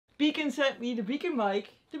Beacn sent me the Beacn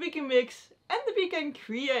mic, the Beacn mix, and the Beacn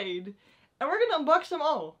create. And we're gonna unbox them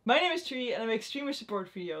all. My name is Trui and I make streamer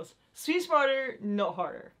support videos. Stream smarter, not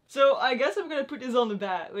harder. So I guess I'm gonna put this on the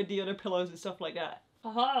bed with the other pillows and stuff like that.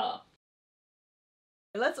 Haha!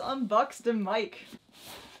 Let's unbox the mic.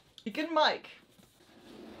 Beacn mic.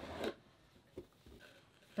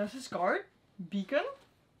 That's his card. Beacn.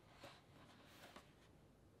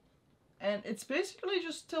 And it's basically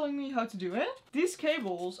just telling me how to do it. These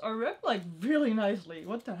cables are wrapped like really nicely.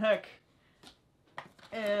 What the heck?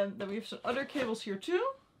 And then we have some other cables here too.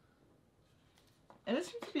 And it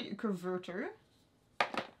seems to be a converter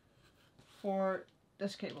for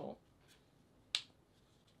this cable.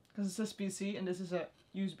 Because it says PC and this is a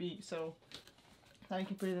USB, so now you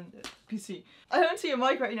can put it in the PC. I don't see a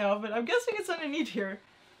mic right now, but I'm guessing it's underneath here.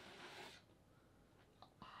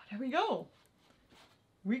 Oh, there we go.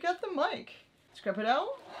 We got the mic. Scrap it out.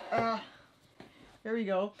 There we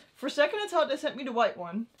go. For a second I thought they sent me the white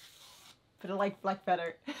one. But I like black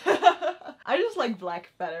better. I just like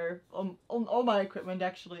black better on all my equipment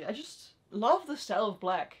actually. I just love the style of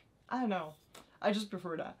black. I don't know. I just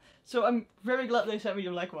prefer that. So I'm very glad they sent me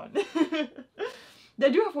the black one.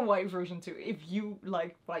 They do have a white version too, if you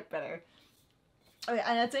like white better. Okay,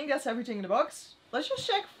 and I think that's everything in the box. Let's just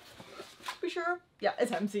check. Be sure. Yeah,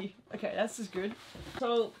 it's empty. Okay, that's just good.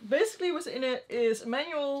 So basically what's in it is a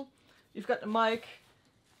manual. You've got the mic.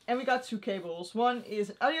 And we got two cables. One is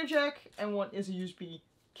an audio jack and one is a USB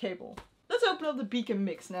cable. Let's open up the Beacn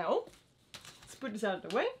mix now. Let's put this out of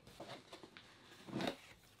the way.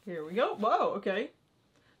 Here we go. Wow, okay.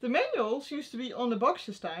 The manual seems to be on the box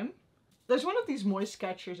this time. There's one of these moist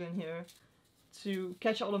catchers in here to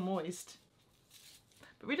catch all the moist.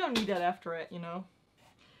 But we don't need that after it, you know.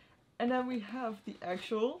 And then we have the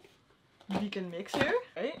actual Beacn mix here.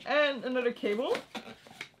 Okay. And another cable.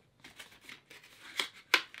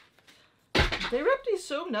 They wrap these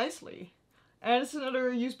so nicely. And it's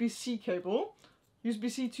another USB-C cable.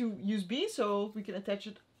 USB-C to USB, so we can attach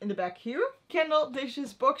it in the back here. Cannot dish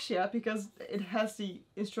this box yet because it has the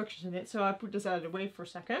instructions in it, so I put this out of the way for a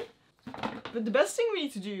second. But the best thing we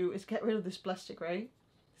need to do is get rid of this plastic, right?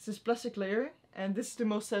 It's this plastic layer, and this is the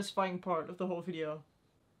most satisfying part of the whole video.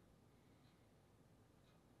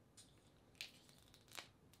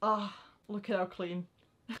 Ah, look at how clean.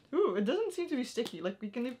 Ooh, it doesn't seem to be sticky. Like we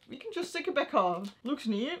can just stick it back on. Looks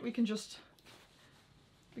neat. We can just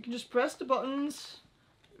press the buttons.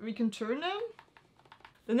 We can turn them.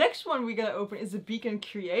 The next one we're gonna open is the Beacn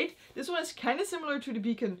Create. This one is kind of similar to the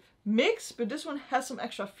Beacn Mix, but this one has some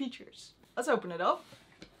extra features. Let's open it up.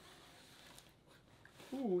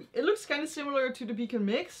 Ooh, it looks kind of similar to the Beacn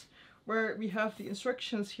Mix, where we have the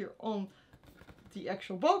instructions here on the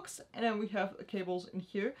actual box, and then we have the cables in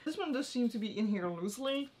here. This one does seem to be in here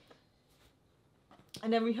loosely.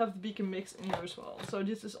 And then we have the Beacn mix in here as well. So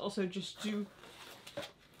this is also just to...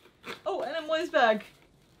 Oh, and a moist bag!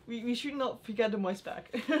 We should not forget the moist bag.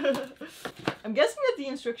 I'm guessing that the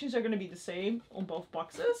instructions are going to be the same on both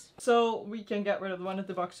boxes. So we can get rid of one of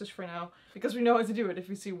the boxes for now, because we know how to do it if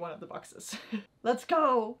we see one of the boxes. Let's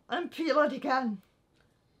go and peel it again!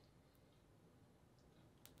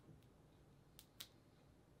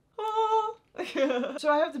 So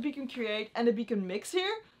I have the Beacn Create and the Beacn Mix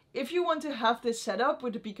here. If you want to have this set up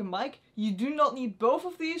with the Beacn mic, you do not need both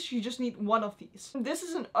of these, you just need one of these. This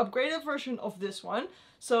is an upgraded version of this one,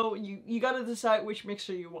 so you gotta decide which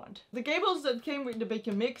mixer you want. The cables that came with the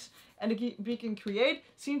Beacn Mix and the Beacn Create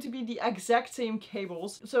seem to be the exact same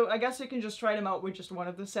cables, so I guess you can just try them out with just one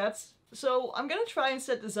of the sets. So I'm gonna try and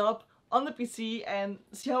set this up on the PC and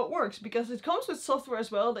see how it works, because it comes with software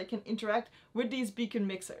as well that can interact with these Beacn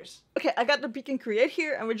mixers. Okay, I got the Beacn Create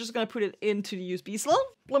here and we're just gonna put it into the USB slot.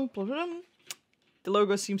 Blum, blum, blum. The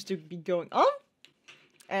logo seems to be going on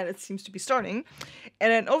and it seems to be starting.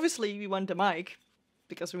 And then obviously we want the mic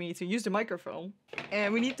because we need to use the microphone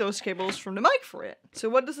and we need those cables from the mic for it. So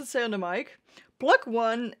what does it say on the mic? Plug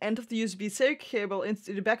one end of the USB-C cable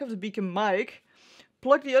into the back of the Beacn mic.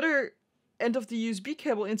 Plug the other end of the USB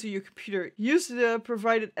cable into your computer. Use the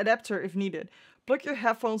provided adapter if needed. Plug your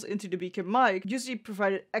headphones into the Beacn mic. Use the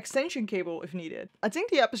provided extension cable if needed. I think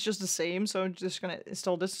the app is just the same, so I'm just gonna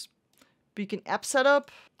install this Beacn app setup.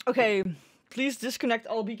 Okay, please disconnect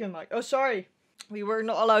all Beacn mic. Oh, sorry. We were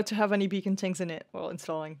not allowed to have any Beacn things in it while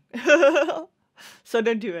installing. So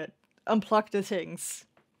don't do it. Unplug the things.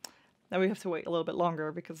 Now we have to wait a little bit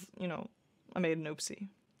longer because, you know, I made an oopsie.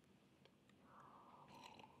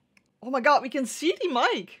 Oh my god, we can see the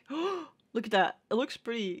mic! Look at that. It looks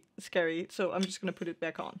pretty scary, so I'm just gonna put it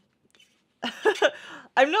back on.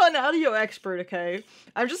 I'm not an audio expert, okay?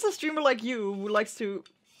 I'm just a streamer like you who likes to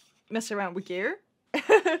mess around with gear.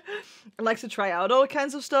 I like to try out all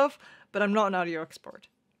kinds of stuff, but I'm not an audio expert.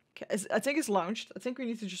 Okay, I think it's launched. I think we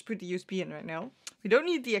need to just put the USB in right now. We don't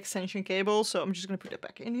need the extension cable, so I'm just gonna put it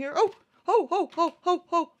back in here. Oh, ho, ho, ho, ho,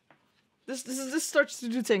 ho. This starts to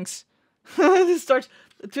do things. This starts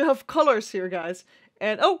to have colors here, guys.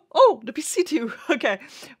 And oh, the PC too. Okay,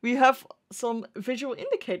 we have some visual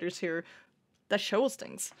indicators here that show us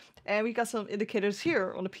things. And we got some indicators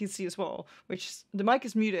here on the PC as well, which the mic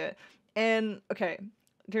is muted. And okay,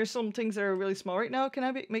 there's some things that are really small right now. Can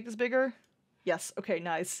I make this bigger? Yes, okay,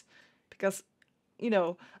 nice. Because, you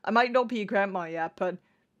know, I might not be a grandma yet, but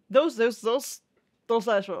those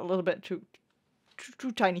lights are a little bit too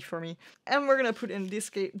tiny for me. And we're gonna put in these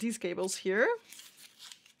cables here.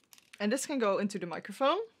 And this can go into the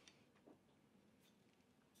microphone.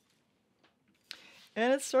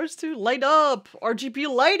 And it starts to light up. RGB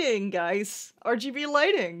lighting, guys. RGB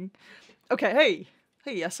lighting. Okay,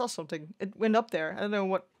 hey, I saw something. It went up there. I don't know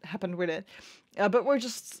what happened with it. But we're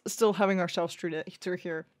just still having ourselves through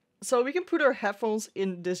here. So we can put our headphones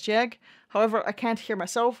in this jack. However, I can't hear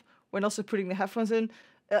myself when also putting the headphones in.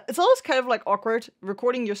 It's always kind of like awkward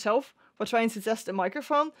recording yourself while trying to test the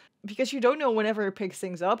microphone, because you don't know whenever it picks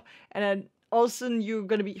things up, and then all of a sudden you're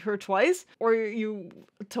gonna be heard twice, or you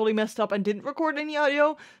totally messed up and didn't record any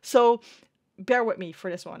audio. So bear with me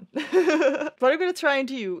for this one. What I'm gonna try and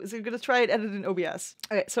do is I'm gonna try and edit in OBS.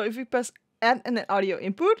 Okay, so if we press add an audio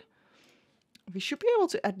input, we should be able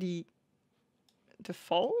to add the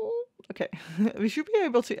default. Okay, we should be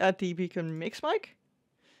able to add the Beacn mix mic.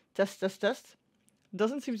 Test.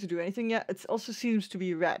 Doesn't seem to do anything yet. It also seems to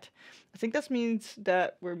be red. I think that means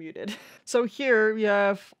that we're muted. So here we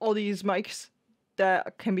have all these mics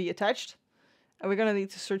that can be attached. And we're gonna need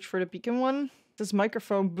to search for the Beacn one. This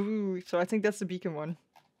microphone, boo. So I think that's the Beacn one.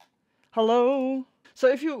 Hello? So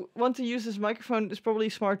if you want to use this microphone, it's probably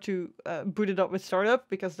smart to boot it up with startup,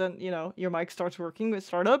 because then, you know, your mic starts working with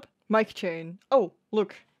startup. Mic chain. Oh,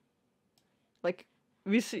 look. Like,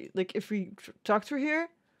 we see, like, if we talk through here.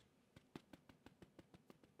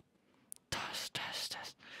 Test.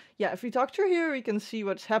 Yeah, if we talk through here, we can see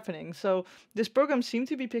what's happening. So this program seems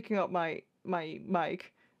to be picking up my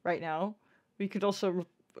mic right now. We could also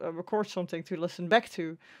record something to listen back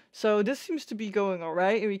to. So this seems to be going all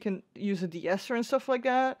right. And we can use a de-esser and stuff like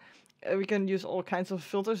that. We can use all kinds of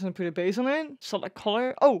filters and put a bass on it. Select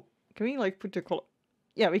color. Oh, can we like put the color?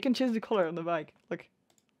 Yeah, we can change the color on the mic. Look.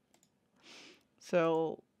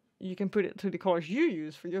 So you can put it to the colors you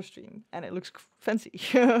use for your stream, and it looks fancy.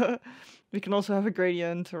 We can also have a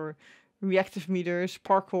gradient or reactive meters,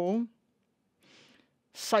 sparkle,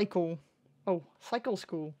 cycle. Oh, cycle's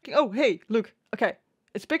cool. Oh, hey, look. Okay,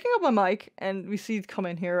 it's picking up my mic, and we see it come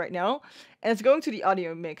in here right now, and it's going to the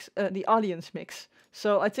audio mix, the audience mix.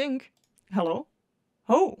 So I think, hello.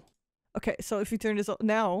 Oh, okay. So if we turn this up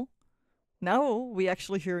now we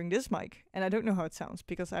actually hearing this mic, and I don't know how it sounds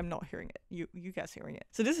because I'm not hearing it. You guys hearing it.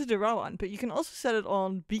 So this is the raw one, but you can also set it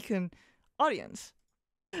on Beacn audience.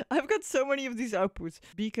 I've got so many of these outputs.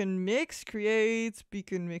 Beacn mix create,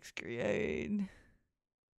 Beacn mix create.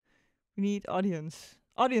 We need audience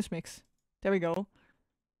mix. There we go.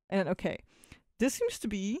 And okay, this seems to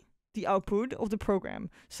be the output of the program.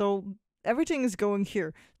 So everything is going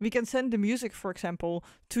here. We can send the music, for example,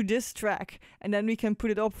 to this track, and then we can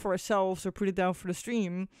put it up for ourselves or put it down for the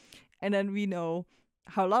stream, and then we know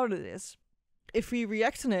how loud it is. If we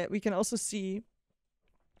react on it, we can also see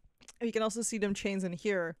them change in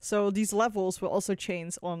here. So these levels will also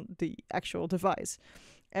change on the actual device,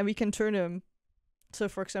 and we can turn them. So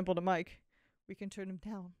for example, the mic, we can turn them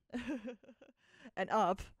down and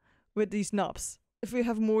up with these knobs. If we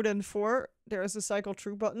have more than 4, there is a cycle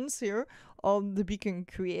through buttons here on the Beacn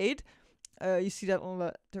create. You see that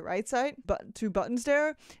on the right side, but 2 buttons there.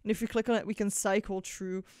 And if you click on it, we can cycle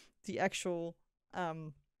through the actual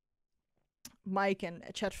mic and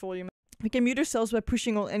chat volume. We can mute ourselves by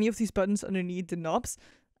pushing on any of these buttons underneath the knobs.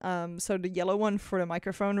 So the yellow one for the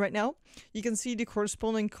microphone right now. You can see the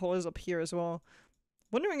corresponding colors up here as well.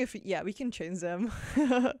 Wondering if, yeah, we can change them.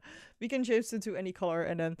 We can change them to any color,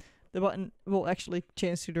 and then the button will actually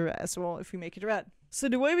change to the red as well if we make it red. So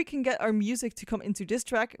the way we can get our music to come into this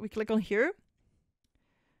track, we click on here.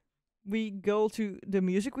 We go to the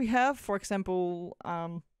music we have. For example,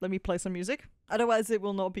 let me play some music. Otherwise it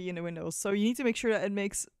will not be in the windows. So you need to make sure that it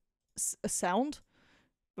makes a sound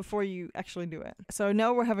before you actually do it. So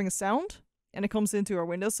now we're having a sound, and it comes into our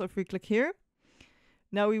windows. So if we click here,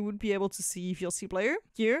 now we would be able to see VLC player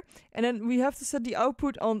here. And then we have to set the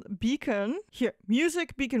output on Beacn. Here,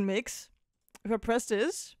 music, Beacn mix. If I press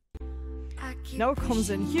this, now it comes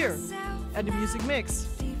in here at the music mix.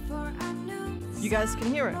 You guys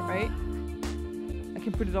can hear it, right?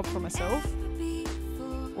 can put it up for myself.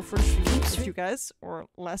 Or for the stream with you guys, or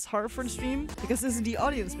less hard for the stream, because this is the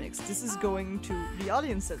audience mix. This is going to the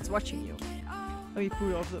audience that's watching you. Let me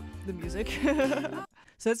put off the music.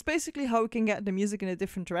 So that's basically how we can get the music in a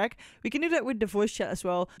different track. We can do that with the voice chat as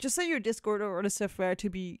well. Just say your Discord or other software to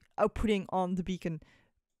be outputting on the Beacn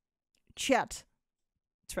chat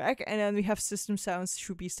track, and then we have system sounds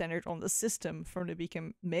should be standard on the system from the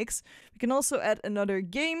Beacn mix. We can also add another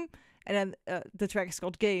game. And then the track is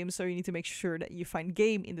called game, so you need to make sure that you find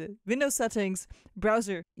game in the Windows settings.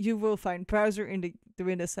 Browser, you will find browser in the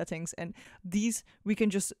Windows settings. And these we can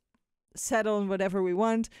just set on whatever we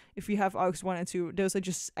want. If you have AUX 1 and 2, those are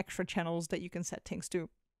just extra channels that you can set things to.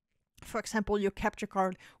 For example, your capture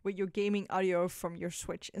card with your gaming audio from your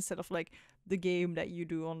Switch instead of like the game that you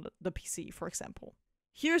do on the PC, for example.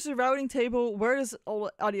 Here's the routing table. Where does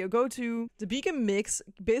all audio go to? The Beacn mix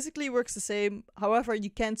basically works the same. However, you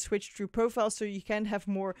can't switch through profiles, so you can't have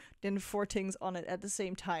more than 4 things on it at the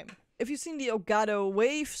same time. If you've seen the Elgato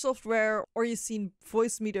Wave software or you've seen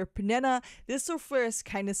Voicemeeter Banana, this software is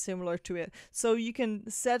kind of similar to it. So you can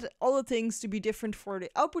set all the things to be different for the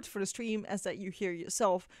output for the stream as that you hear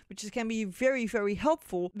yourself, which can be very, very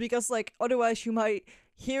helpful, because like otherwise you might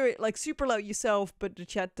hear it like super loud yourself, but the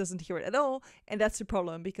chat doesn't hear it at all, and that's a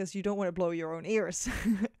problem because you don't want to blow your own ears.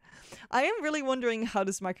 I am really wondering how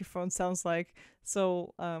this microphone sounds like,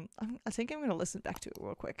 so I think I'm gonna listen back to it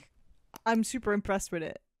real quick. I'm super impressed with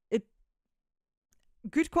it.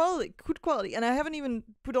 Good quality, and I haven't even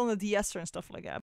put on the de-esser and stuff like that.